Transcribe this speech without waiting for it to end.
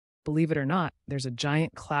Believe it or not, there's a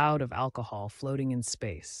giant cloud of alcohol floating in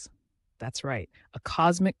space. That's right, a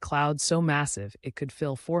cosmic cloud so massive it could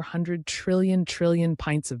fill 400 trillion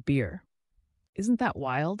pints of beer. Isn't that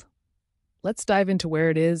wild? Let's dive into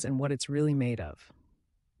where it is and what it's really made of.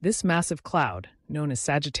 This massive cloud, known as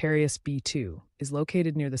Sagittarius B2, is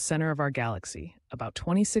located near the center of our galaxy, about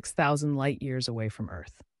 26,000 light years away from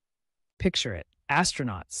Earth. Picture it,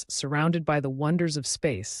 astronauts surrounded by the wonders of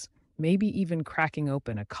space, maybe even cracking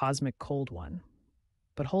open a cosmic cold one.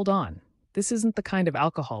 But hold on, this isn't the kind of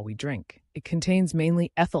alcohol we drink. It contains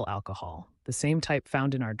mainly ethyl alcohol, the same type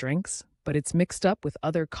found in our drinks, but it's mixed up with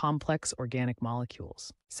other complex organic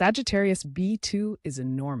molecules. Sagittarius B2 is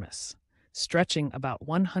enormous, stretching about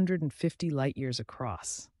 150 light years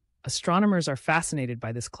across. Astronomers are fascinated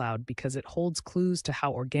by this cloud because it holds clues to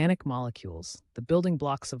how organic molecules, the building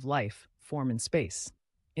blocks of life, form in space.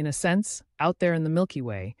 In a sense, out there in the Milky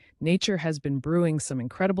Way, nature has been brewing some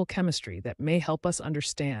incredible chemistry that may help us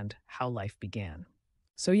understand how life began.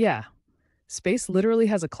 So yeah, space literally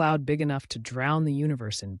has a cloud big enough to drown the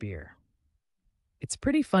universe in beer. It's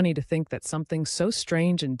pretty funny to think that something so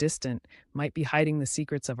strange and distant might be hiding the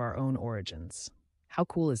secrets of our own origins. How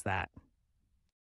cool is that?